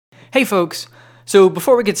Hey folks! So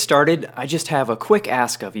before we get started, I just have a quick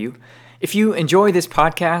ask of you. If you enjoy this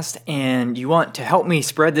podcast and you want to help me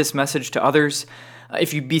spread this message to others,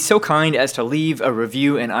 if you'd be so kind as to leave a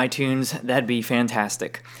review in iTunes, that'd be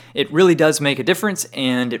fantastic. It really does make a difference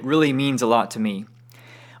and it really means a lot to me.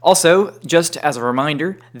 Also, just as a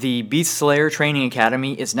reminder, the Beast Slayer Training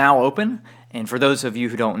Academy is now open. And for those of you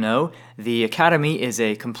who don't know, the Academy is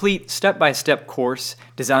a complete step-by-step course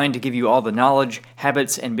designed to give you all the knowledge,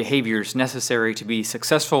 habits, and behaviors necessary to be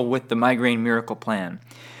successful with the Migraine Miracle Plan.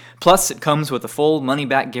 Plus, it comes with a full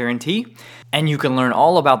money-back guarantee, and you can learn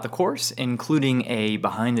all about the course, including a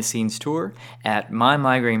behind-the-scenes tour at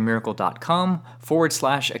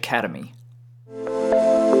mymigrainemiracle.com/academy.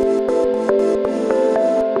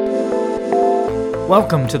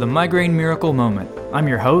 Welcome to the Migraine Miracle Moment. I'm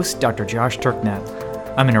your host, Dr. Josh Turknett.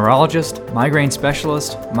 I'm a neurologist, migraine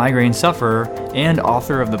specialist, migraine sufferer, and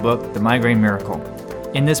author of the book, The Migraine Miracle.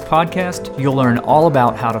 In this podcast, you'll learn all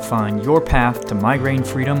about how to find your path to migraine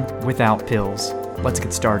freedom without pills. Let's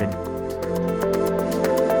get started.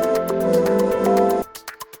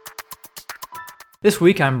 This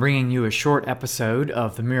week, I'm bringing you a short episode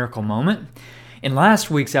of The Miracle Moment. In last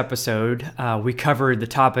week's episode, we covered the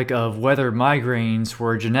topic of whether migraines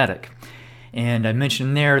were genetic. And I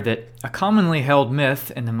mentioned there that a commonly held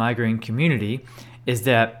myth in the migraine community is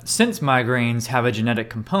that since migraines have a genetic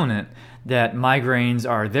component, that migraines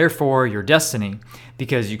are therefore your destiny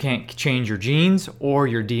because you can't change your genes or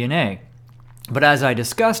your DNA. But as I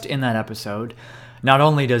discussed in that episode, not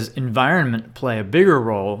only does environment play a bigger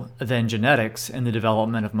role than genetics in the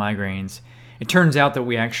development of migraines, it turns out that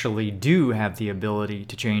we actually do have the ability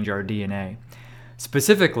to change our DNA.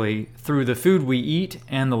 Specifically, through the food we eat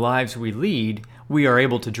and the lives we lead, we are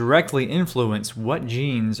able to directly influence what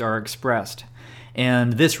genes are expressed.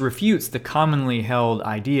 And this refutes the commonly held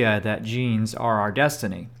idea that genes are our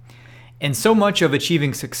destiny. And so much of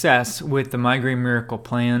achieving success with the Migraine Miracle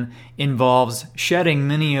Plan involves shedding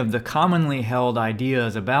many of the commonly held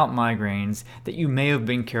ideas about migraines that you may have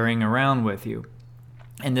been carrying around with you.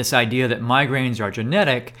 And this idea that migraines are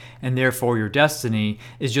genetic and therefore your destiny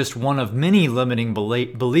is just one of many limiting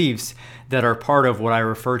beliefs that are part of what I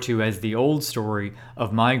refer to as the old story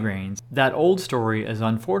of migraines. That old story is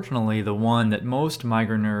unfortunately the one that most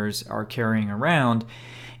migraineurs are carrying around,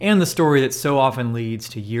 and the story that so often leads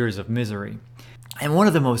to years of misery. And one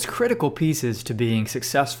of the most critical pieces to being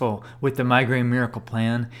successful with the Migraine Miracle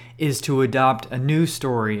Plan is to adopt a new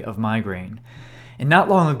story of migraine. And not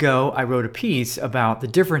long ago, I wrote a piece about the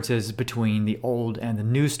differences between the old and the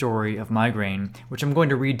new story of migraine, which I'm going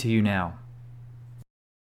to read to you now.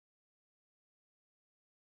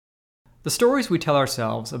 The stories we tell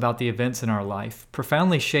ourselves about the events in our life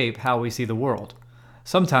profoundly shape how we see the world.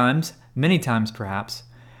 Sometimes, many times perhaps,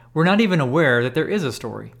 we're not even aware that there is a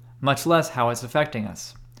story, much less how it's affecting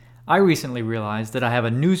us. I recently realized that I have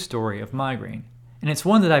a new story of migraine, and it's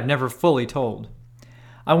one that I've never fully told.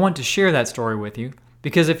 I want to share that story with you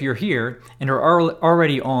because if you're here and are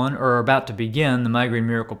already on or are about to begin the Migraine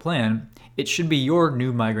Miracle Plan, it should be your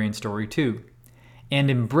new migraine story too.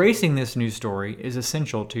 And embracing this new story is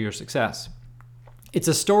essential to your success. It's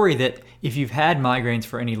a story that, if you've had migraines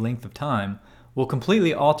for any length of time, will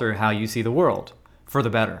completely alter how you see the world, for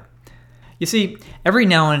the better. You see, every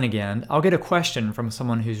now and again, I'll get a question from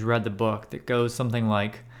someone who's read the book that goes something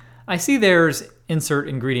like, I see there's insert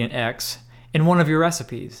ingredient X in one of your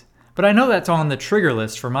recipes, but I know that's on the trigger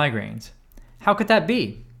list for migraines. How could that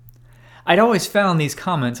be? I'd always found these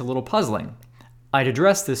comments a little puzzling. I'd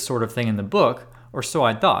addressed this sort of thing in the book, or so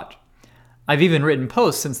I'd thought. I've even written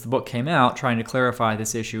posts since the book came out trying to clarify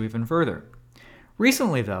this issue even further.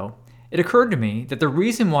 Recently, though, it occurred to me that the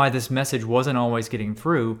reason why this message wasn't always getting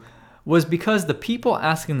through was because the people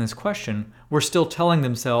asking this question were still telling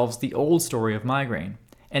themselves the old story of migraine,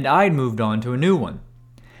 and I'd moved on to a new one.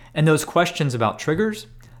 And those questions about triggers,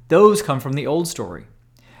 those come from the old story.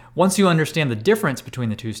 Once you understand the difference between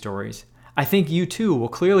the two stories, I think you too will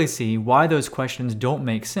clearly see why those questions don't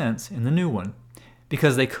make sense in the new one,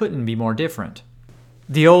 because they couldn't be more different.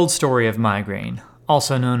 The old story of migraine,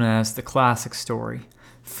 also known as the classic story,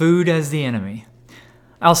 food as the enemy.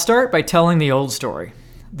 I'll start by telling the old story.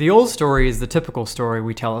 The old story is the typical story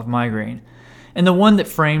we tell of migraine, and the one that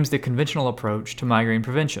frames the conventional approach to migraine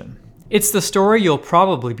prevention. It's the story you'll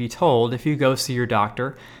probably be told if you go see your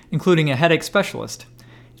doctor, including a headache specialist.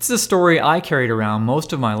 It's the story I carried around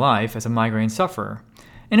most of my life as a migraine sufferer,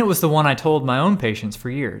 and it was the one I told my own patients for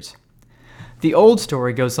years. The old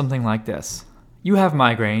story goes something like this. You have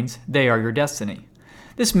migraines, they are your destiny.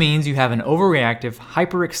 This means you have an overreactive,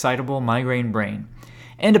 hyperexcitable migraine brain,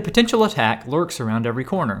 and a potential attack lurks around every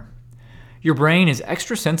corner. Your brain is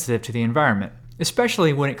extra sensitive to the environment,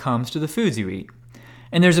 especially when it comes to the foods you eat.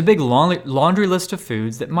 And there's a big laundry list of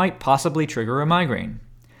foods that might possibly trigger a migraine.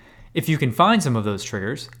 If you can find some of those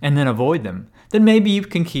triggers and then avoid them, then maybe you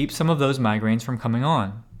can keep some of those migraines from coming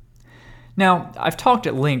on. Now, I've talked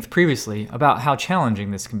at length previously about how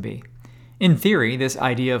challenging this can be. In theory, this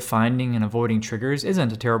idea of finding and avoiding triggers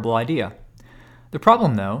isn't a terrible idea. The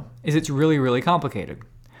problem, though, is it's really, really complicated.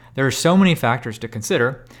 There are so many factors to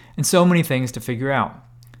consider and so many things to figure out.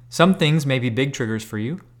 Some things may be big triggers for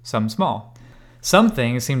you, some small. Some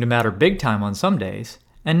things seem to matter big time on some days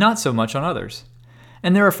and not so much on others.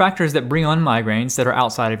 And there are factors that bring on migraines that are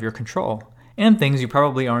outside of your control, and things you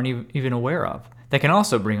probably aren't even aware of that can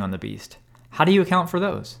also bring on the beast. How do you account for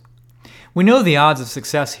those? We know the odds of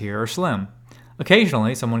success here are slim.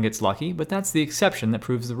 Occasionally, someone gets lucky, but that's the exception that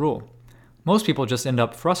proves the rule. Most people just end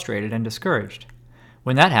up frustrated and discouraged.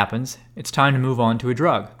 When that happens, it's time to move on to a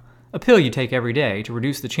drug, a pill you take every day to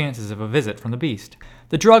reduce the chances of a visit from the beast.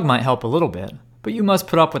 The drug might help a little bit, but you must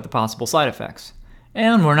put up with the possible side effects.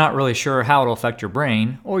 And we're not really sure how it'll affect your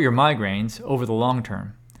brain or your migraines over the long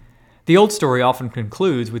term. The old story often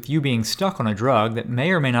concludes with you being stuck on a drug that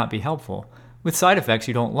may or may not be helpful, with side effects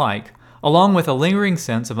you don't like, along with a lingering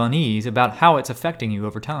sense of unease about how it's affecting you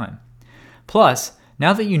over time. Plus,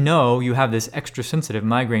 now that you know you have this extra sensitive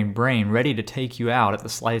migraine brain ready to take you out at the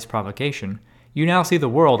slightest provocation, you now see the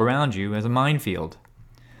world around you as a minefield.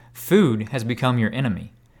 Food has become your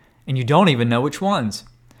enemy, and you don't even know which ones.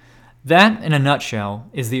 That, in a nutshell,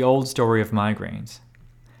 is the old story of migraines.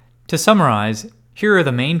 To summarize, here are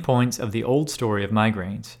the main points of the old story of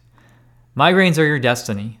migraines. Migraines are your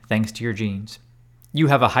destiny, thanks to your genes. You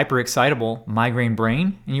have a hyperexcitable migraine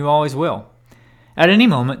brain, and you always will. At any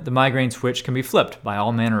moment, the migraine switch can be flipped by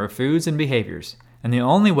all manner of foods and behaviors, and the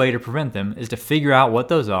only way to prevent them is to figure out what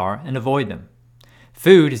those are and avoid them.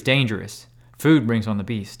 Food is dangerous. Food brings on the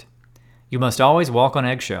beast. You must always walk on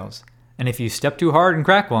eggshells, and if you step too hard and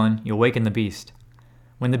crack one, you'll waken the beast.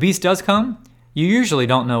 When the beast does come, you usually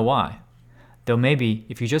don't know why. Though maybe,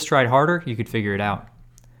 if you just tried harder, you could figure it out.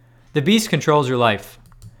 The beast controls your life.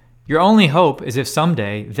 Your only hope is if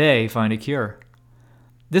someday they find a cure.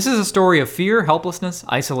 This is a story of fear, helplessness,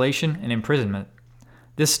 isolation, and imprisonment.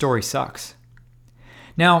 This story sucks.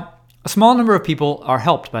 Now, a small number of people are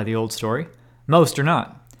helped by the old story. Most are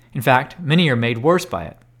not. In fact, many are made worse by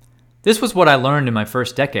it. This was what I learned in my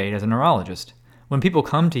first decade as a neurologist. When people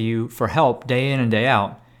come to you for help day in and day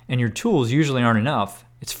out, and your tools usually aren't enough,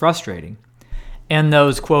 it's frustrating. And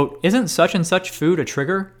those, quote, isn't such and such food a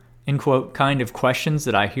trigger, end quote, kind of questions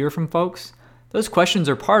that I hear from folks, those questions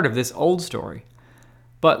are part of this old story.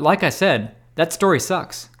 But like I said, that story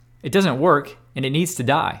sucks. It doesn't work, and it needs to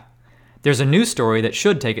die. There's a new story that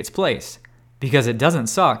should take its place, because it doesn't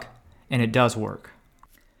suck, and it does work.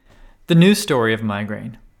 The new story of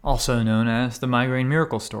migraine, also known as the migraine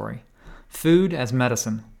miracle story. Food as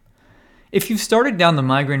medicine. If you've started down the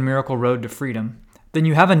migraine miracle road to freedom, then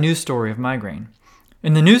you have a new story of migraine.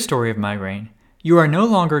 In the new story of migraine, you are no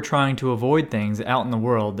longer trying to avoid things out in the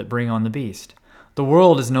world that bring on the beast. The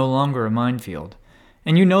world is no longer a minefield,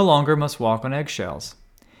 and you no longer must walk on eggshells.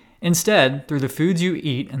 Instead, through the foods you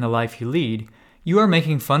eat and the life you lead, you are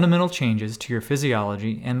making fundamental changes to your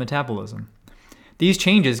physiology and metabolism. These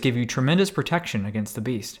changes give you tremendous protection against the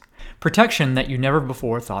beast, protection that you never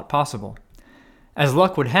before thought possible. As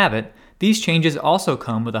luck would have it, these changes also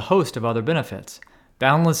come with a host of other benefits: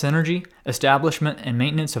 boundless energy, establishment and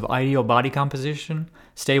maintenance of ideal body composition,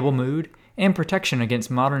 stable mood, and protection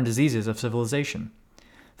against modern diseases of civilization.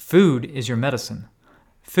 Food is your medicine.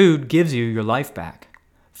 Food gives you your life back.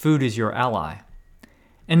 Food is your ally.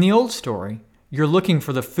 In the old story, you're looking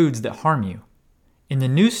for the foods that harm you. In the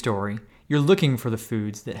new story, you're looking for the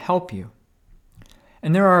foods that help you.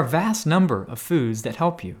 And there are a vast number of foods that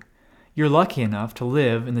help you. You're lucky enough to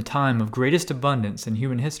live in the time of greatest abundance in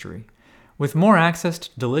human history, with more access to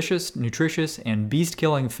delicious, nutritious, and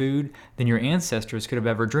beast-killing food than your ancestors could have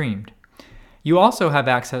ever dreamed. You also have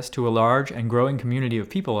access to a large and growing community of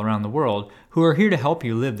people around the world who are here to help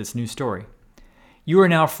you live this new story. You are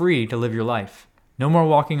now free to live your life. No more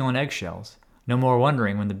walking on eggshells. No more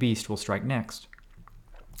wondering when the beast will strike next.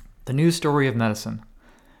 The new story of medicine.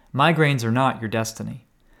 Migraines are not your destiny.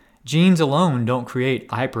 Genes alone don't create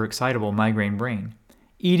a hyperexcitable migraine brain.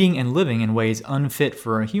 Eating and living in ways unfit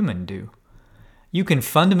for a human do. You can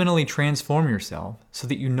fundamentally transform yourself so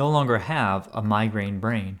that you no longer have a migraine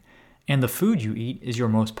brain, and the food you eat is your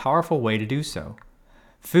most powerful way to do so.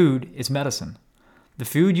 Food is medicine. The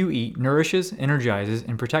food you eat nourishes, energizes,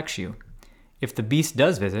 and protects you. If the beast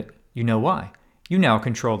does visit, you know why. You now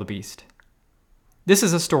control the beast. This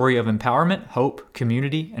is a story of empowerment, hope,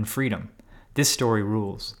 community, and freedom. This story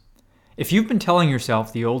rules. If you've been telling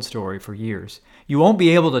yourself the old story for years, you won't be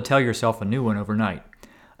able to tell yourself a new one overnight.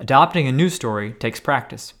 Adopting a new story takes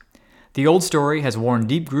practice. The old story has worn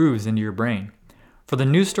deep grooves into your brain. For the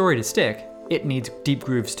new story to stick, it needs deep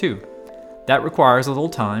grooves too. That requires a little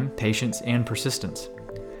time, patience, and persistence.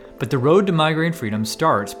 But the road to migraine freedom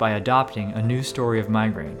starts by adopting a new story of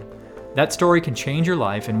migraine. That story can change your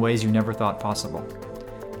life in ways you never thought possible.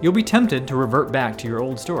 You'll be tempted to revert back to your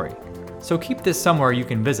old story, so keep this somewhere you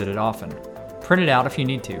can visit it often. Print it out if you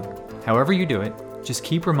need to. However you do it, just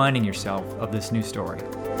keep reminding yourself of this new story.